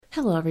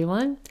Hello,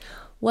 everyone.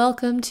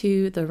 Welcome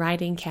to The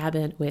Writing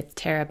Cabin with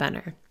Tara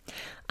Benner.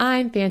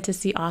 I'm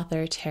fantasy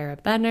author Tara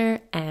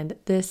Benner, and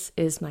this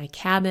is my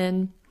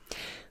cabin.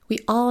 We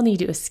all need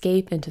to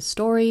escape into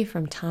story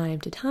from time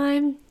to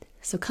time,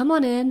 so come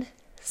on in,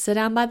 sit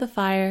down by the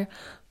fire,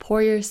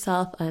 pour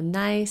yourself a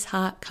nice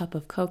hot cup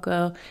of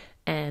cocoa,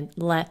 and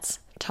let's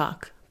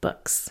talk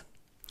books.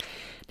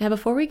 Now,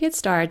 before we get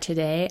started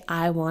today,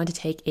 I want to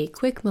take a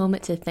quick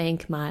moment to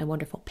thank my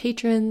wonderful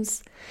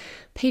patrons.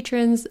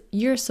 Patrons,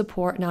 your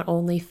support not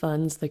only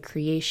funds the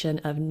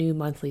creation of new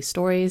monthly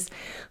stories,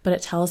 but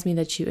it tells me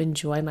that you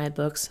enjoy my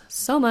books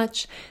so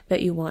much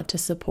that you want to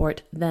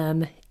support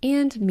them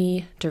and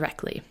me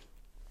directly.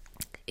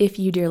 If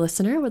you, dear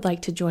listener, would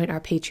like to join our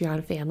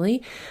Patreon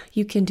family,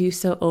 you can do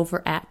so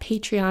over at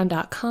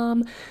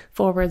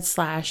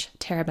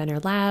patreon.com/Tara Benner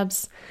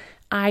Labs.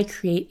 I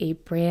create a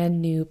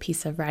brand new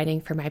piece of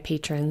writing for my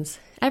patrons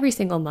every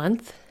single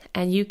month,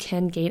 and you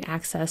can gain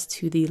access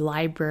to the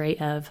library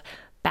of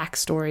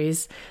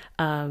backstories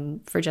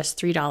for just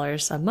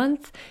 $3 a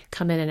month.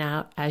 Come in and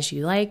out as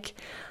you like.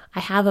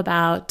 I have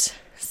about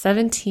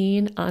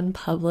 17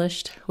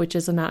 unpublished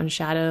Witches of Mountain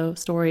Shadow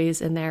stories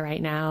in there right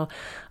now,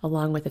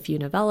 along with a few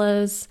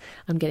novellas.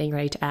 I'm getting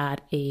ready to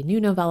add a new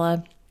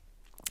novella.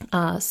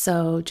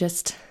 So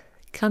just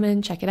come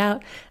in, check it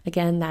out.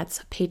 Again,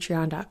 that's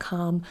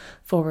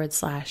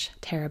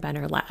patreon.com/Tara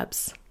Benner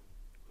Labs.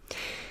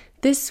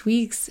 This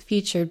week's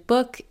featured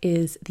book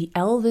is The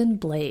Elven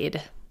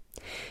Blade.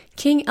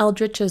 King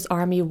Eldritch's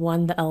army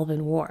won the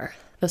Elven War.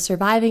 The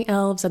surviving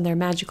elves and their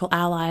magical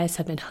allies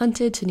have been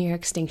hunted to near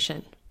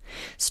extinction.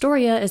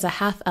 Storia is a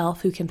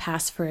half-elf who can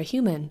pass for a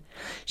human.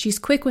 She's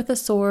quick with a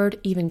sword,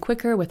 even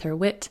quicker with her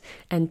wit,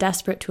 and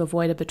desperate to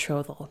avoid a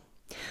betrothal.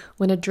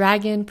 When a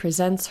dragon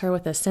presents her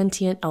with a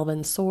sentient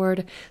elven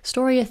sword,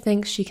 Storia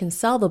thinks she can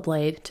sell the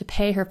blade to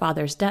pay her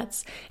father's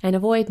debts and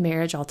avoid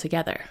marriage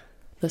altogether.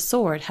 The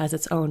sword has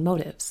its own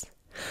motives.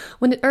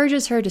 When it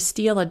urges her to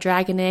steal a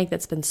dragon egg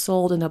that's been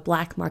sold in a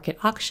black market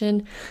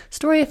auction,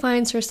 Storia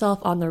finds herself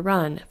on the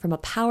run from a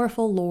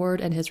powerful lord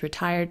and his from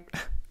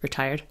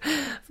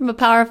a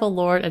powerful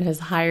lord and his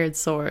hired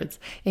swords,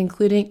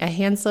 including a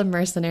handsome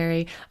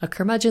mercenary, a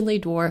curmudgeonly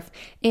dwarf,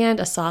 and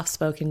a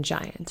soft-spoken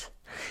giant.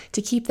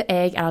 To keep the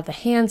egg out of the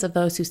hands of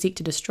those who seek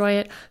to destroy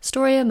it,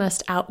 Storia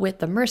must outwit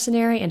the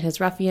mercenary and his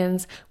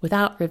ruffians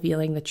without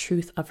revealing the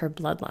truth of her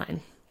bloodline.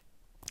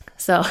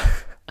 So,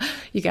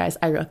 you guys,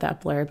 I wrote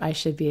that blurb. I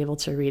should be able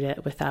to read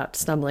it without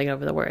stumbling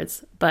over the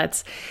words.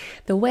 But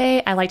the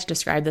way I like to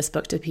describe this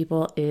book to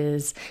people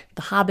is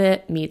The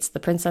Hobbit meets The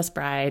Princess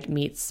Bride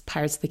meets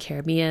Pirates of the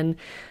Caribbean.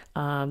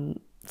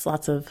 It's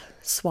lots of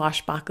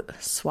swashbuckling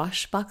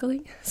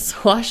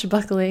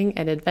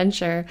and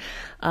adventure.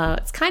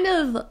 It's kind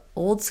of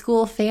old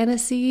school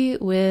fantasy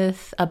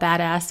with a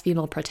badass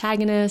female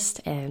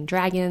protagonist and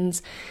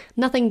dragons.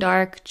 Nothing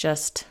dark,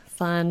 just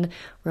fun,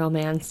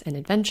 romance, and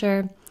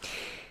adventure.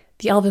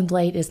 The Elven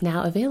Blade is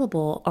now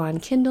available on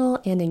Kindle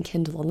and in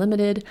Kindle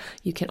Unlimited.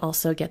 You can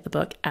also get the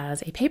book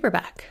as a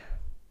paperback.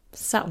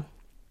 So,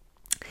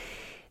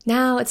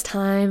 now it's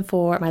time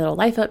for my little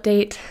life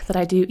update that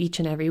I do each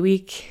and every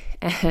week.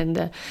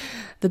 And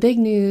the big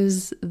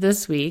news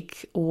this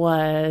week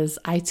was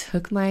I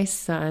took my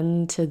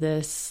son to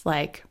this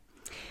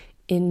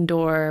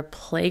indoor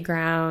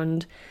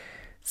playground /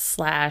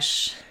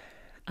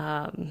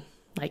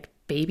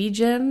 baby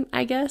gym,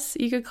 I guess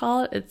you could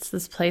call it. It's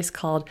this place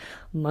called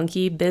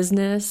Monkey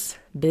Business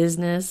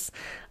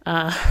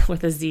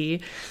with a Z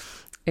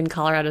in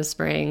Colorado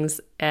Springs.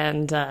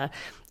 And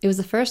it was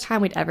the first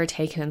time we'd ever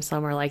taken him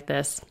somewhere like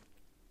this.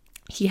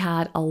 He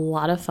had a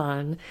lot of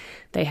fun.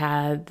 They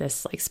had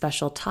this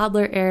special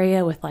toddler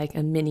area with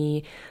a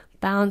mini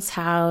bounce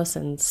house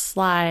and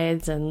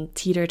slides and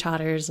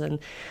teeter-totters and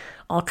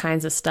all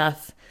kinds of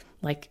stuff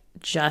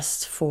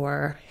just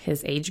for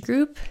his age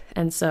group.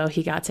 And so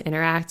he got to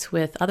interact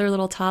with other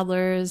little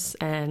toddlers,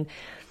 and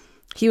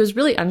he was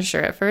really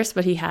unsure at first,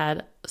 but he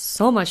had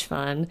so much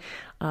fun.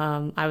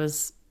 I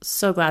was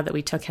so glad that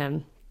we took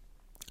him,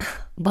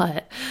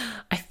 but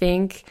I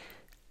think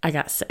I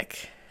got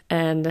sick.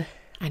 And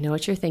I know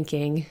what you're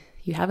thinking.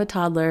 You have a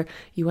toddler.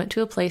 You went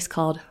to a place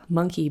called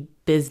Monkey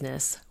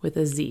Business with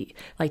a Z.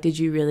 Did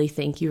you really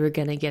think you were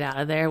going to get out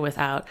of there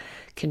without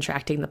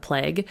contracting the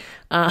plague?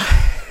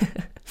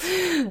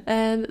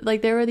 And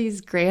there were these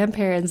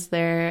grandparents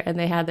there, and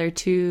they had their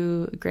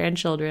 2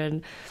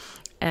 grandchildren.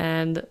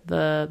 And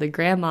the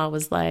grandma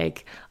was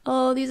like,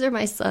 "Oh, these are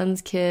my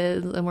son's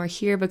kids, and we're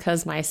here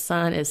because my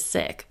son is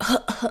sick."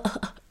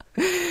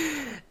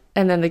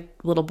 And then the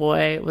little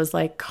boy was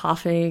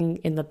coughing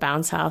in the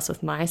bounce house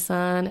with my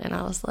son. And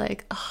I was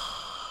like,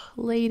 "Oh,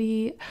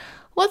 lady,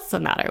 what's the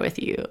matter with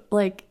you?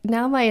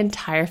 Now my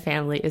entire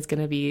family is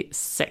going to be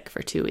sick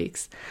for 2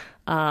 weeks."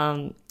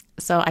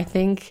 So I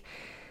think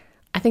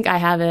I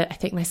have it. I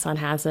think my son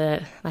has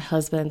it. My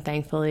husband,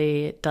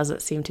 thankfully,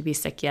 doesn't seem to be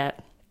sick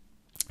yet.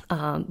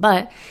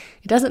 But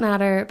it doesn't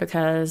matter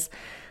because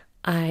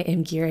I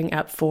am gearing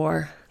up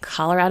for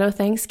Colorado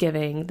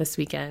Thanksgiving this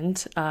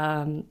weekend.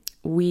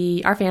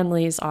 our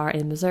families are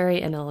in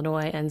Missouri and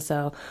Illinois, and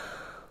so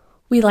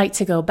we like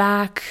to go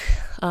back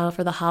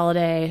for the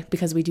holiday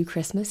because we do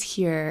Christmas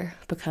here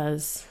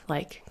because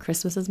like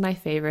Christmas is my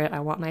favorite. I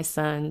want my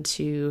son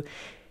to,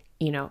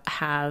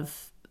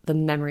 have the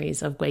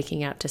memories of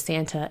waking up to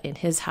Santa in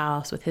his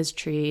house with his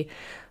tree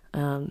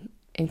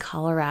in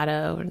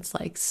Colorado, and it's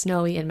like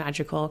snowy and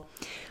magical.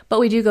 But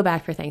we do go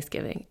back for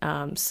Thanksgiving.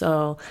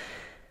 So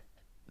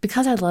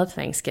because I love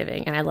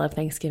Thanksgiving and I love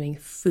Thanksgiving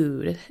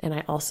food, and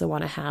I also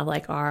want to have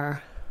like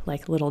our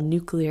like little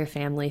nuclear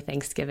family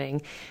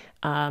Thanksgiving,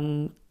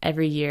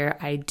 every year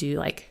I do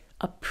like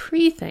a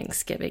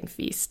pre-Thanksgiving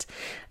feast.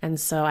 And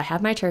so I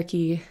have my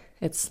turkey.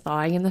 It's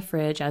thawing in the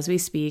fridge as we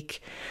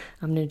speak.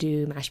 I'm going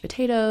to do mashed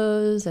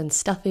potatoes and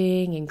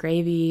stuffing and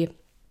gravy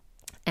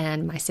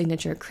and my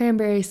signature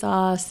cranberry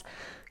sauce,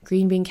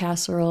 green bean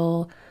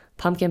casserole,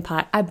 pumpkin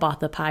pie. I bought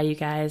the pie, you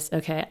guys.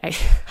 Okay. I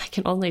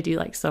can only do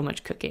like so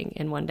much cooking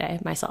in one day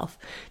myself,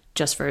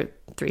 just for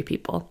 3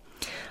 people.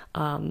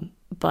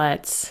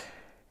 But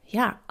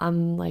yeah,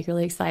 I'm like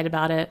really excited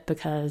about it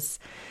because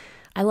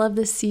I love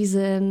this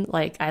season.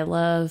 Like I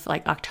love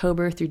like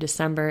October through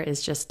December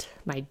is just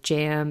my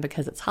jam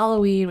because it's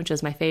Halloween, which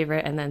is my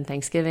favorite. And then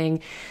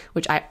Thanksgiving,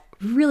 which I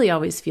really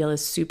always feel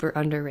is super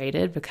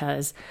underrated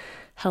because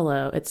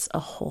hello, it's a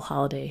whole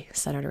holiday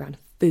centered around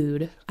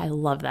food. I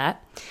love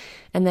that.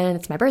 And then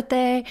it's my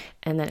birthday,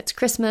 and then it's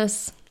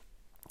Christmas.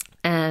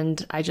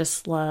 And I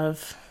just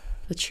love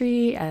the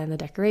tree and the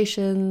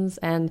decorations.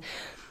 And,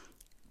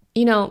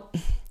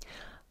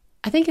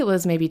 I think it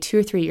was maybe 2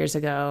 or 3 years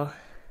ago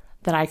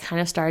that I kind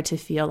of started to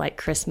feel like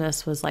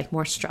Christmas was like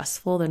more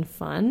stressful than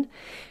fun.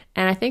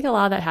 And I think a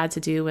lot of that had to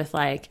do with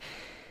like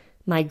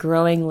my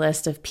growing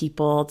list of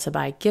people to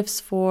buy gifts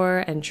for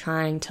and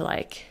trying to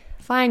like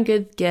find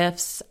good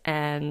gifts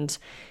and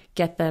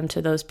get them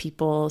to those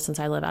people since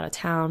I live out of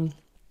town.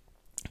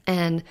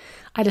 And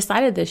I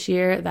decided this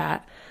year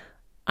that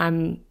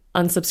I'm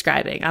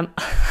unsubscribing.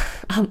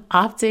 I'm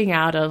opting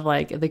out of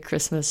like the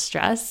Christmas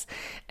stress.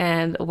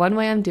 And one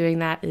way I'm doing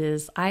that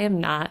is I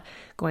am not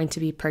going to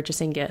be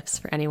purchasing gifts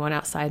for anyone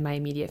outside my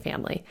immediate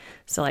family.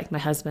 So like my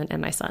husband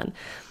and my son.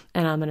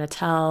 And I'm going to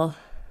tell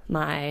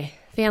my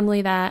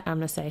family that I'm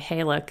going to say,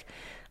 hey, look,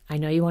 I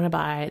know you want to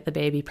buy the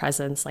baby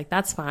presents. Like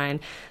that's fine.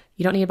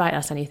 You don't need to buy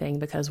us anything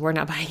because we're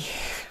not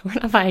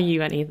buying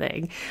you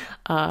anything.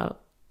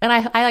 And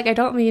I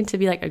don't mean to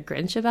be like a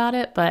Grinch about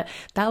it, but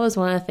that was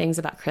one of the things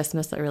about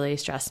Christmas that really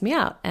stressed me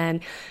out. And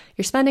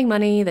you're spending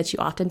money that you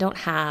often don't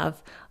have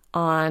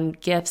on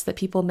gifts that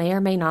people may or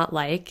may not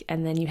like,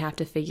 and then you have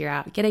to figure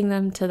out getting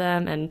them to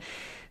them. And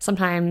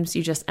sometimes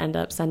you just end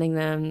up sending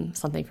them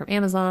something from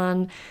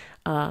Amazon,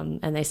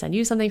 and they send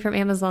you something from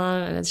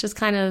Amazon, and it's just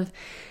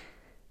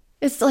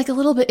it's like a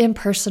little bit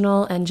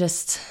impersonal and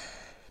just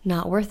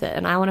not worth it.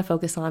 And I want to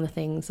focus on the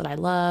things that I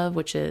love,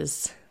 which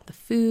is the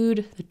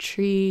food, the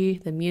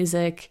tree, the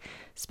music,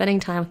 spending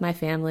time with my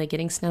family,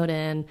 getting snowed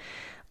in.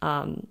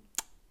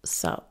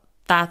 So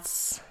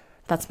that's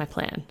my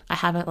plan. I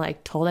haven't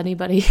like told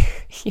anybody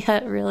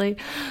yet really.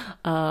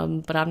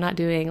 But I'm not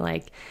doing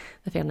like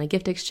the family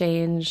gift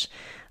exchange.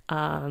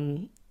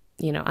 I'm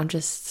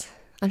just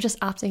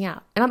opting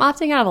out. And I'm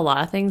opting out of a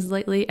lot of things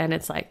lately, and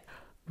it's like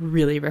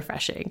really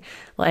refreshing.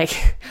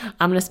 Like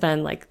I'm going to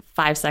spend like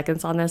 5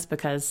 seconds on this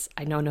because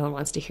I know no one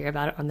wants to hear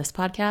about it on this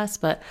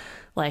podcast, but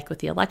like with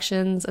the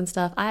elections and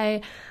stuff,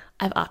 I've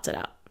opted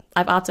out.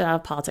 I've opted out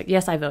of politics.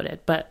 Yes, I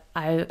voted, but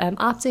I am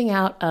opting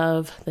out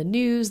of the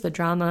news, the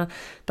drama,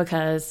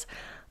 because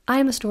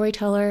I'm a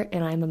storyteller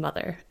and I'm a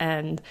mother,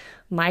 and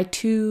my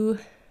 2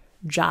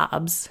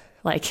 jobs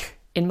like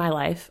in my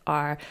life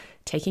are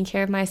taking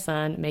care of my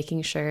son,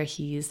 making sure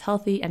he's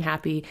healthy and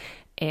happy,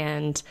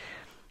 and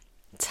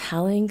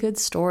telling good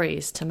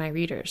stories to my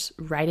readers,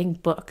 writing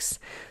books.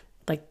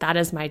 Like that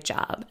is my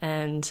job.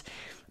 And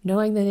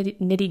knowing the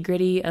nitty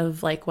gritty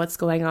of like what's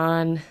going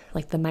on,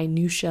 like the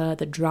minutia,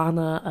 the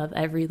drama of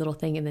every little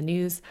thing in the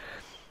news,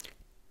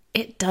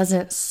 it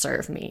doesn't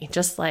serve me.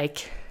 Just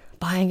like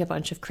buying a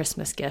bunch of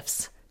Christmas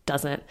gifts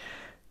doesn't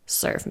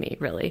serve me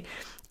really.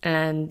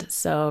 And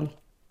so,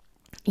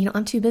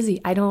 I'm too busy.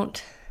 I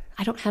don't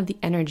have the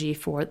energy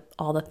for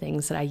all the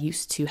things that I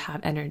used to have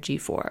energy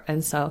for.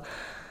 And so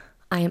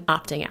I am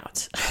opting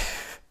out.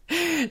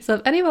 So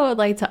if anyone would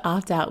like to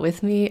opt out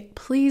with me,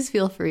 please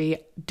feel free.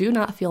 Do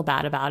not feel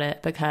bad about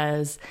it,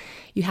 because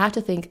you have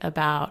to think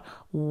about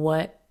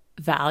what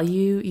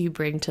value you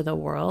bring to the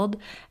world.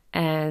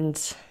 And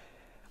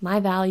my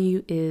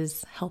value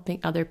is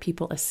helping other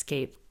people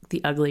escape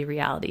the ugly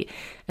reality.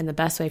 And the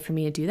best way for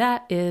me to do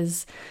that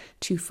is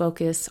to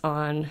focus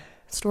on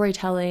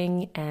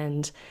storytelling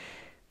and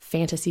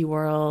fantasy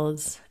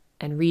worlds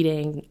and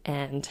reading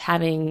and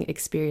having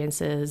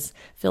experiences,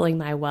 filling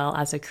my well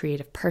as a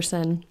creative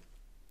person,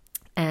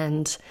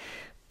 and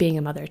being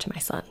a mother to my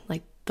son.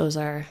 Like those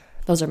are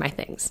my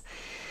things.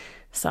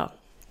 So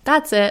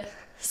that's it.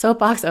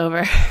 Soapbox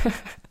over.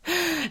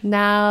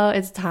 Now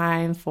it's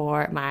time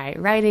for my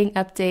writing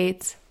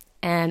update.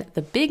 And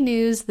the big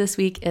news this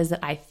week is that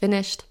I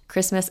finished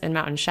Christmas in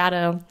Mountain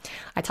Shadow.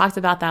 I talked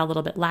about that a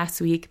little bit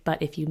last week,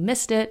 but if you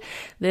missed it,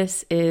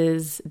 this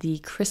is the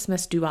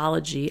Christmas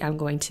duology I'm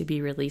going to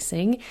be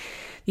releasing.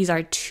 These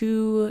are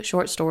 2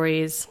 short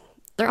stories.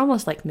 They're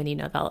almost like mini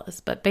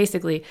novellas, but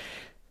basically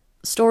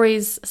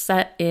stories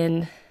set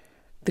in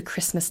the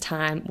Christmas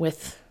time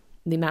with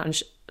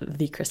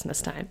the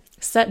Christmas time,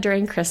 set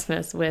during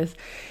Christmas with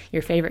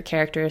your favorite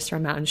characters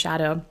from Mountain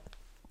Shadow.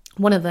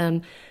 One of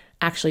them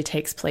actually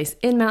takes place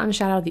in Mountain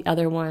Shadow. The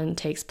other one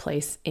takes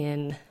place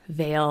in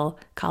Vail,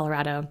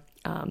 Colorado,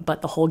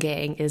 but the whole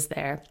gang is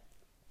there.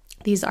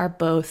 These are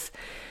both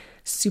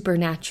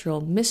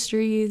supernatural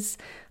mysteries.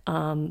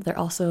 They're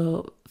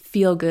also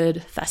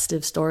feel-good,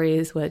 festive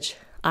stories, which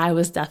I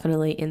was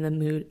definitely in the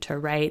mood to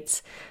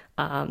write.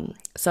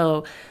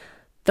 So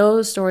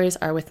those stories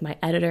are with my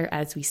editor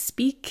as we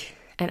speak,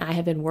 and I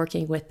have been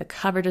working with the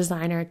cover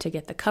designer to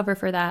get the cover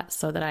for that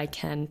so that I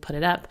can put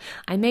it up.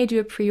 I may do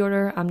a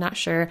pre-order. I'm not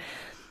sure.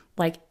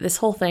 Like, this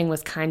whole thing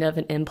was kind of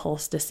an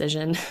impulse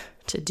decision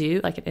to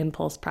do, like an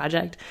impulse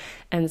project.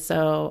 And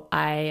so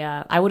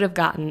I would have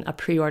gotten a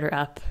pre-order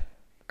up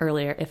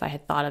earlier if I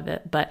had thought of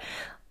it, but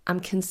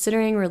I'm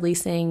considering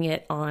releasing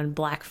it on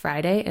Black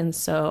Friday. And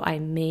so it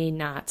may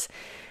not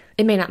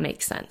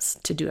make sense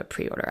to do a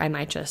pre-order. I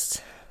might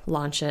just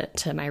launch it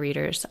to my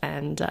readers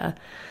and,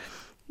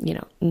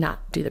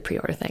 not do the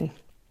pre-order thing.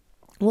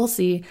 We'll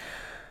see.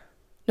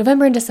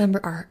 November and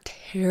December are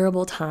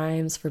terrible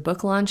times for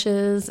book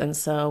launches. And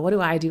so what do?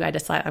 I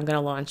decide I'm going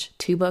to launch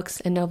 2 books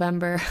in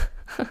November.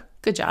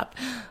 Good job.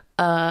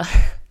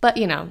 But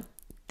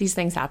these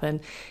things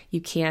happen. You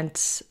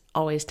can't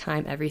always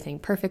time everything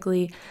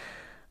perfectly.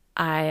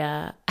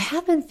 I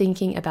have been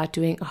thinking about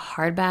doing a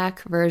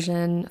hardback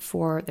version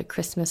for the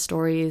Christmas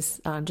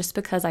stories, just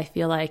because I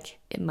feel like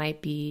it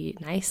might be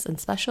nice and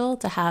special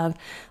to have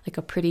like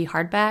a pretty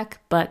hardback,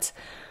 but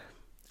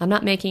I'm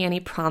not making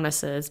any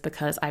promises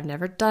because I've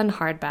never done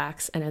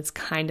hardbacks and it's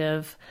kind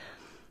of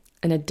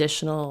an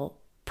additional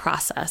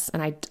process.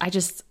 And I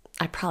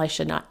probably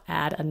should not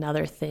add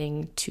another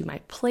thing to my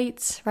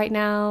plate right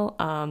now,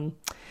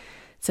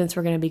 since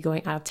we're going to be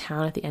going out of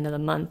town at the end of the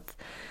month.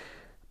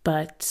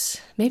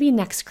 But maybe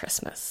next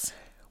Christmas,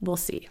 we'll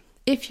see.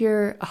 If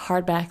you're a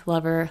hardback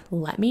lover,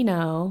 let me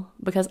know,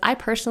 because I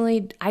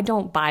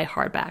don't buy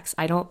hardbacks.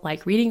 I don't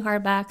like reading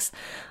hardbacks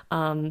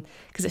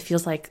because it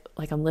feels like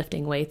I'm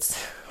lifting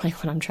weights,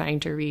 like when I'm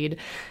trying to read,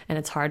 and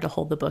it's hard to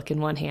hold the book in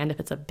one hand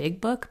if it's a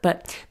big book.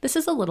 But this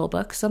is a little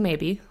book, so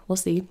maybe we'll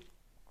see.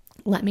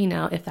 Let me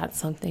know if that's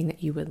something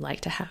that you would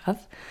like to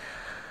have.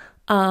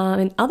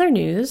 In other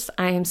news,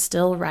 I am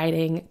still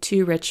writing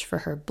Too Rich for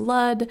Her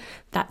Blood.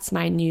 That's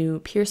my new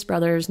Pierce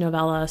Brothers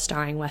novella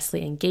starring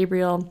Wesley and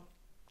Gabriel.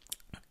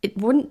 It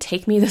wouldn't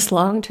take me this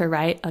long to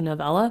write a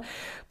novella,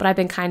 but I've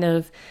been kind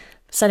of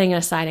setting it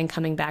aside and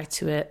coming back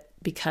to it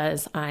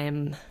because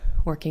I'm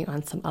working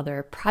on some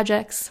other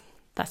projects.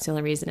 That's the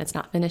only reason it's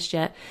not finished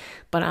yet,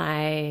 but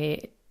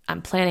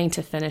I'm planning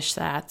to finish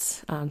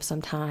that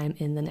sometime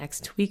in the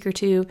next week or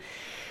 2.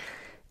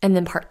 And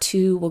then part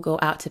 2 will go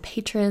out to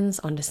patrons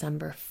on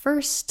December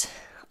 1st.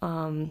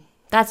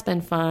 That's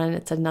been fun.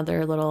 It's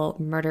another little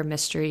murder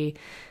mystery.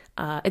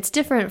 It's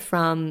different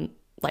from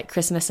like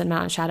Christmas in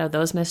Mountain Shadow,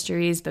 those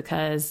mysteries,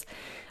 because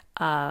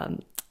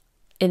in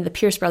the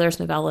Pierce Brothers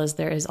novellas,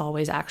 there is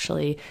always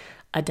actually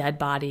a dead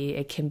body.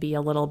 It can be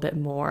a little bit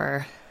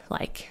more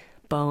like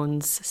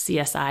Bones,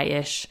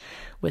 CSI-ish,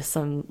 with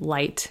some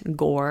light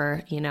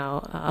gore,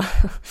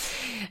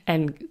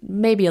 and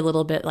maybe a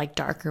little bit like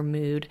darker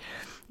mood.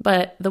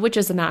 But the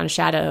Witches of Mountain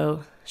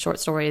Shadow short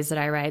stories that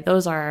I write,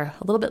 those are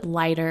a little bit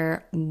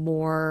lighter,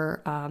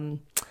 more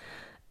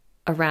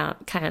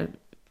around kind of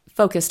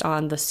focused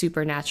on the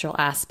supernatural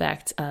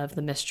aspect of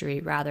the mystery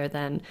rather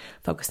than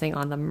focusing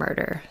on the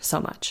murder so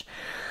much.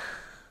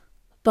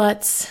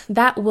 But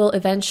that will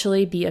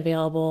eventually be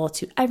available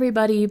to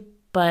everybody,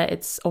 but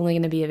it's only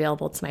going to be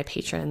available to my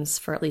patrons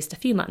for at least a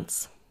few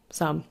months.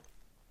 So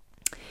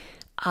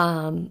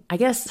I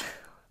guess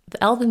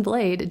The Elven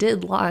Blade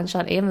did launch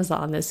on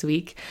Amazon this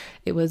week.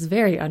 It was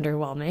very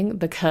underwhelming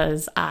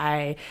because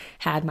I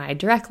had my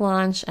direct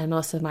launch and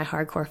most of my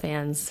hardcore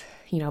fans,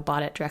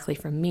 bought it directly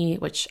from me,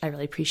 which I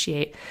really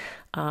appreciate.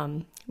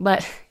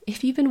 But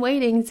if you've been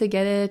waiting to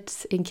get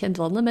it in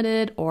Kindle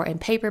Unlimited or in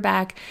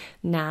paperback,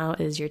 now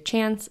is your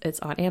chance.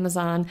 It's on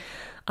Amazon.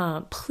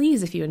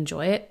 Please, if you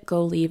enjoy it,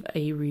 go leave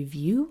a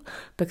review,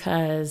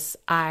 because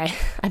I've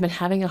been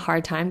having a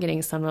hard time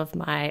getting some of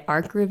my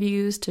ARC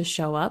reviews to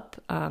show up.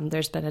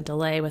 There's been a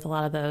delay with a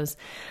lot of those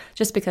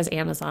just because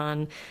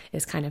Amazon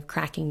is kind of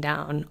cracking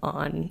down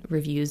on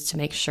reviews to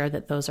make sure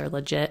that those are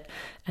legit.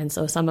 And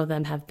so some of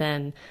them have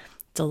been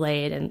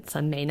delayed and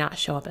some may not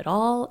show up at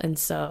all. And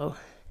so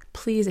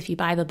please, if you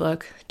buy the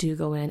book, do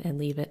go in and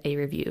leave it a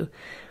review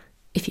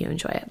if you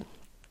enjoy it.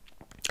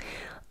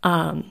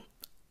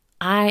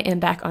 I am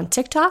back on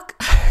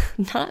TikTok.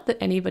 Not that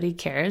anybody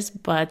cares,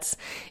 but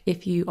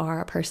if you are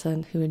a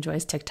person who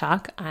enjoys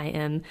TikTok, I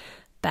am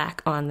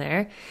back on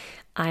there.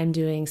 I'm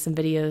doing some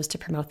videos to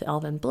promote the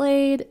Elven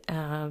Blade,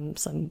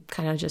 some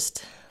kind of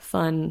just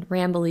fun,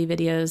 rambly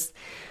videos,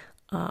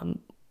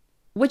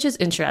 which is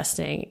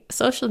interesting.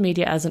 Social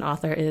media as an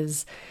author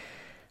is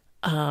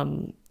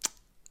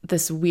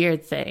this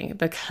weird thing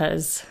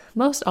because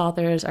most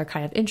authors are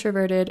kind of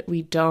introverted.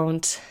 We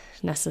don't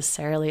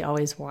necessarily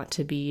always want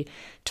to be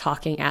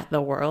talking at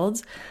the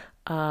world.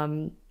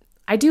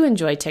 I do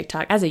enjoy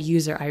TikTok. As a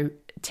user,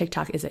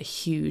 TikTok is a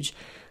huge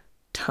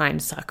time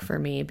suck for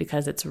me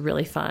because it's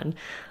really fun.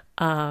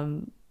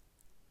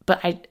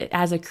 But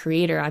as a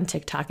creator on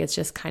TikTok, it's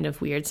just kind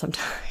of weird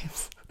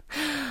sometimes.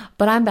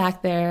 But I'm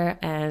back there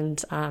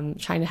and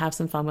trying to have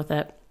some fun with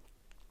it.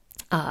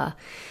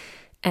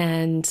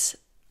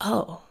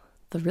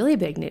 The really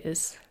big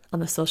news on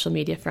the social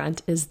media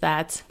front is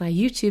that my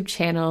YouTube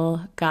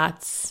channel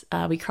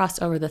we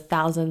crossed over the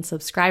 1,000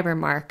 subscriber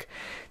mark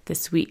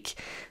this week.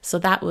 So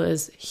that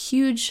was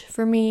huge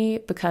for me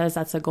because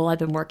that's a goal I've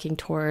been working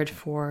toward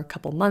for a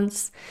couple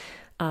months.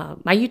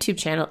 My YouTube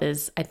channel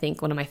is, I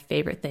think, one of my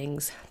favorite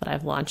things that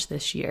I've launched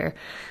this year.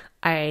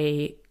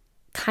 I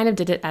kind of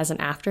did it as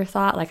an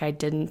afterthought. Like, I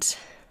didn't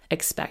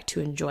expect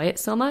to enjoy it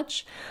so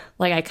much.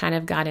 Like, I kind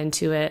of got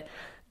into it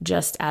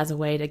just as a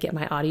way to get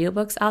my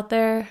audiobooks out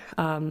there.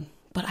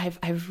 But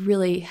I've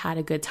really had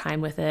a good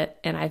time with it,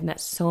 and I've met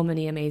so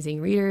many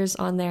amazing readers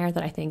on there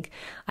that I think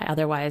I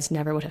otherwise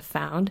never would have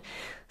found.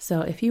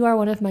 So if you are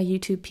one of my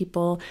YouTube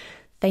people,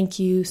 thank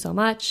you so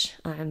much.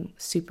 I'm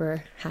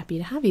super happy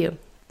to have you.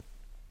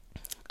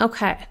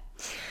 Okay,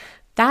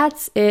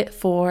 that's it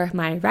for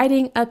my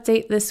writing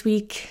update this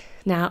week.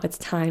 Now it's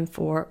time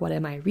for What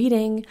Am I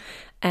Reading?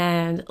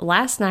 And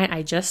last night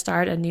I just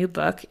started a new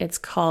book. It's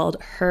called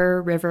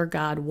Her River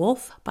God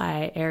Wolf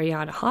by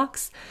Ariana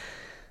Hawks.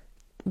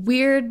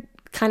 Weird,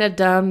 kind of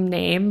dumb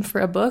name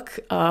for a book.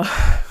 No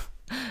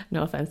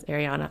offense,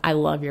 Ariana. I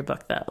love your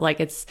book though.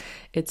 Like, it's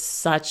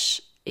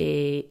such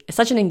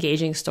an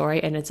engaging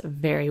story, and it's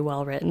very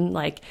well written.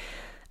 Like,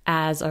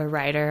 as a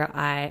writer,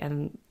 I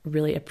am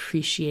really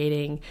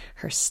appreciating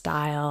her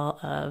style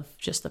of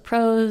just the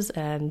prose,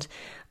 and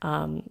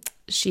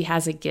she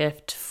has a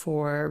gift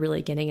for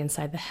really getting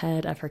inside the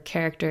head of her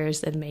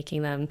characters and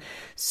making them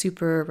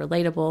super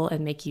relatable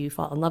and make you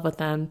fall in love with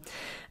them.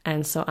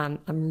 And so I'm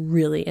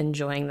really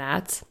enjoying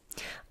that.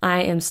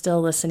 I am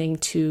still listening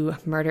to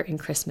Murder in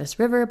Christmas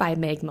River by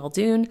Meg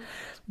Muldoon.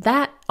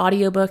 That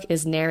audiobook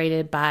is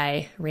narrated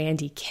by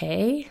Randy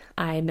Kay.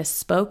 I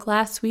misspoke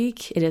last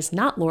week. It is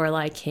not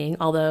Lorelei King,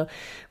 although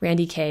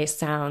Randy Kay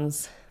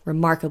sounds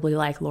remarkably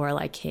like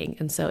Lorelei King.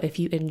 And so if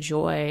you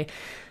enjoy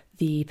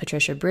the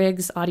Patricia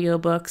Briggs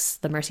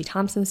audiobooks, the Mercy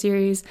Thompson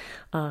series,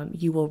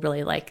 you will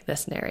really like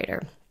this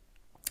narrator.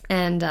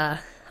 And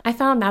I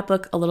found that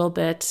book a little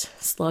bit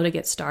slow to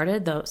get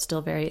started, though it's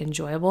still very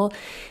enjoyable.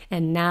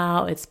 And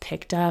now it's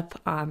picked up.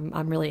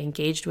 I'm really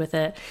engaged with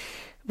it,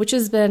 which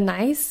has been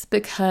nice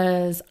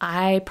because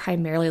I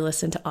primarily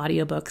listen to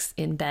audiobooks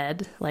in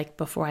bed, like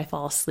before I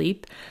fall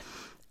asleep.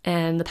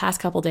 And the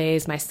past couple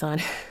days, my son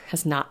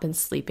has not been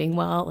sleeping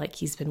well. Like,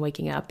 he's been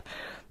waking up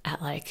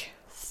at like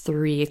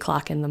 3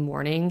 o'clock in the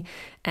morning,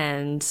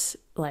 and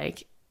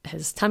like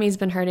his tummy's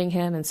been hurting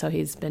him, and so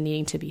he's been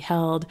needing to be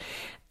held,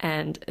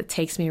 and it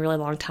takes me a really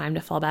long time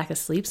to fall back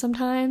asleep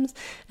sometimes.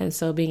 And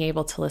so being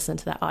able to listen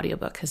to that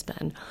audiobook has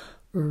been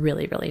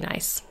really, really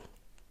nice.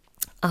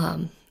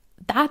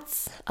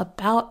 That's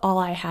about all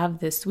I have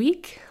this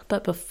week.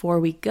 But before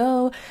we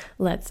go,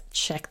 let's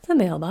check the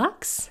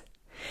mailbox.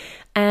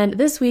 And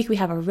this week we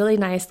have a really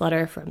nice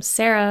letter from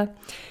Sarah.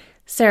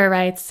 Sarah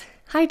writes,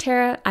 "Hi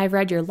Tara, I've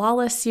read your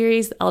Lawless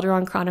series, the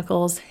Elderon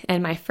Chronicles,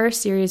 and my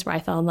first series where I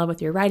fell in love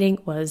with your writing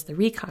was the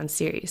Recon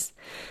series.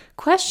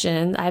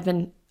 Question I've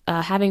been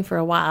having for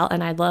a while,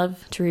 and I'd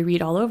love to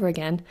reread all over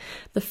again.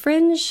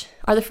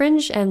 Are the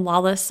Fringe and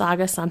Lawless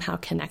saga somehow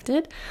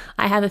connected?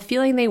 I have a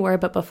feeling they were,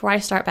 but before I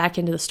start back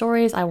into the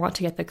stories, I want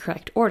to get the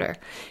correct order.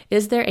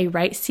 Is there a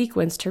right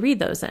sequence to read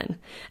those in?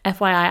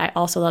 FYI, I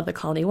also love the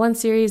Colony 1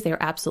 series. They are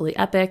absolutely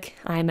epic.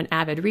 I am an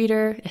avid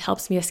reader. It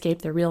helps me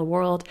escape the real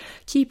world.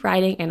 Keep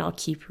writing, and I'll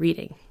keep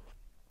reading."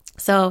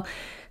 So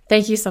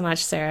thank you so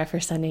much, Sarah, for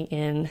sending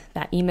in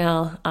that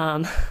email.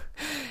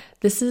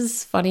 This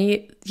is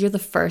funny. You're the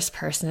first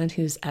person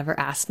who's ever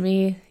asked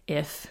me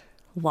if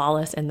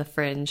Lawless and the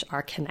Fringe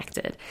are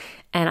connected.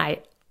 And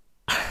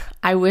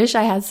I wish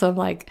I had some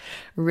like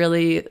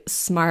really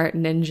smart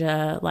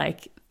ninja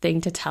like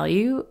thing to tell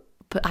you,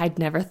 but I'd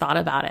never thought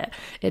about it.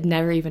 It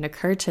never even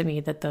occurred to me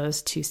that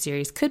those two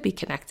series could be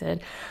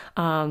connected.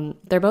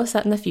 They're both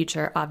set in the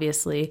future,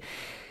 obviously,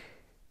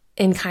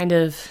 in kind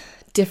of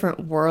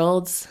different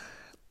worlds.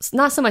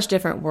 Not so much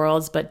different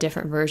worlds, but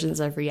different versions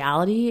of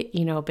reality,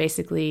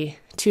 basically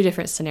two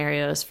different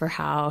scenarios for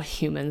how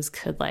humans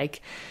could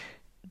like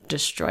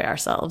destroy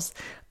ourselves,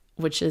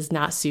 which is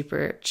not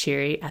super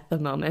cheery at the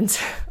moment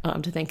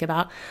to think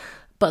about.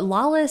 But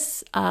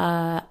Lawless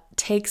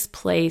takes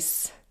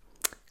place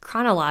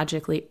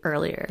chronologically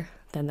earlier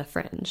than the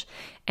Fringe.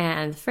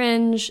 And the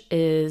Fringe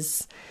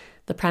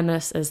the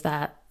premise is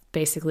that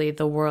basically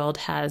the world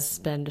has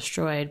been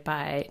destroyed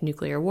by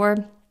nuclear war.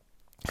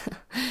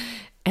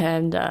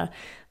 And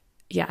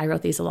yeah, I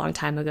wrote these a long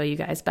time ago, you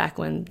guys, back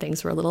when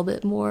things were a little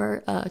bit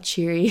more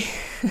cheery.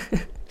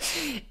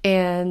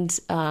 And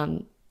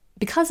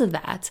because of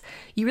that,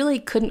 you really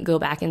couldn't go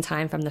back in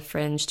time from the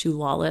Fringe to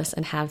Lawless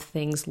and have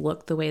things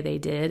look the way they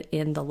did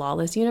in the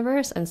Lawless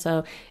universe. And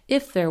so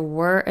if there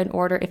were an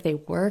order, if they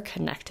were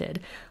connected,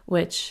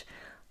 which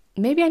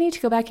maybe I need to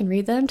go back and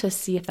read them to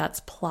see if that's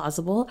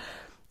plausible.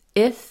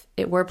 If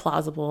it were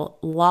plausible,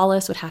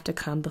 Lawless would have to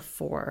come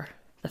before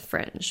the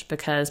Fringe,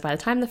 because by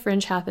the time the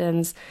Fringe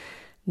happens,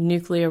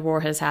 nuclear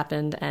war has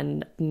happened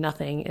and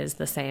nothing is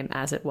the same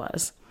as it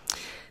was.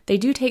 They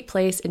do take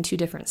place in 2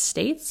 different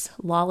states.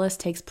 Lawless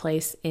takes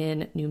place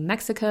in New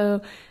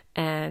Mexico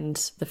and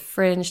the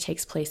Fringe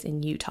takes place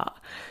in Utah.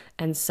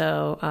 And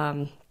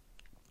so,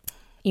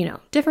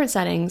 different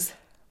settings,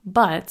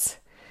 but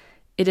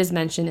it is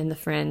mentioned in the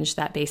Fringe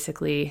that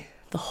basically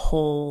the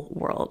whole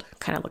world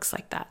kind of looks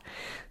like that.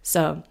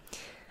 So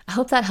I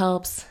hope that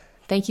helps.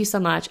 Thank you so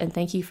much. And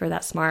thank you for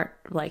that smart,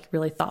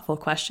 really thoughtful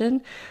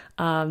question.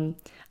 In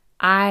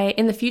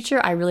the future,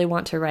 I really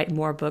want to write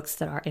more books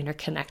that are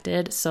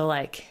interconnected. So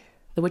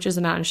The Witches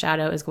of Mountain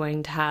Shadow is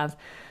going to have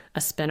a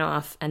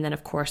spinoff. And then,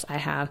 of course, I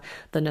have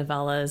the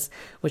novellas,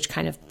 which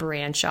kind of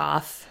branch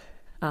off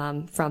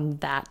from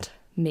that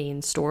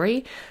main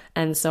story.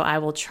 And so I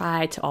will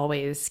try to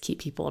always keep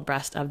people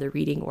abreast of the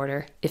reading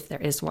order if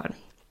there is one.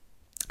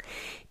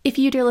 If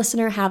you, dear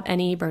listener, have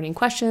any burning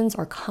questions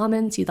or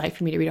comments you'd like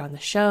for me to read on the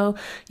show,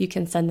 you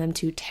can send them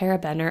to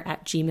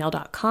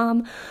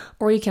tarabenner@gmail.com,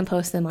 or you can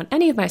post them on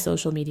any of my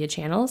social media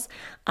channels.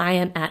 I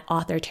am at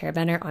author Tara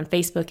Benner on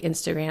Facebook,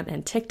 Instagram,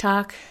 and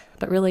TikTok.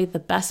 But really, the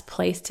best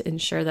place to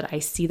ensure that I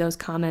see those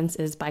comments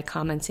is by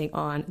commenting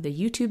on the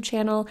YouTube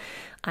channel.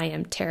 I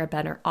am Tara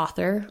Benner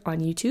Author on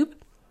YouTube.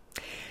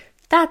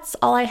 That's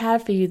all I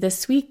have for you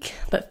this week,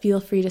 but feel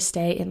free to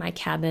stay in my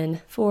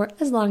cabin for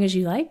as long as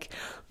you like.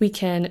 We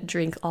can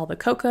drink all the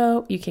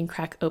cocoa, you can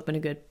crack open a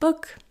good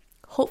book,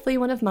 hopefully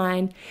one of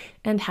mine,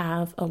 and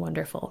have a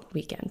wonderful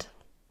weekend.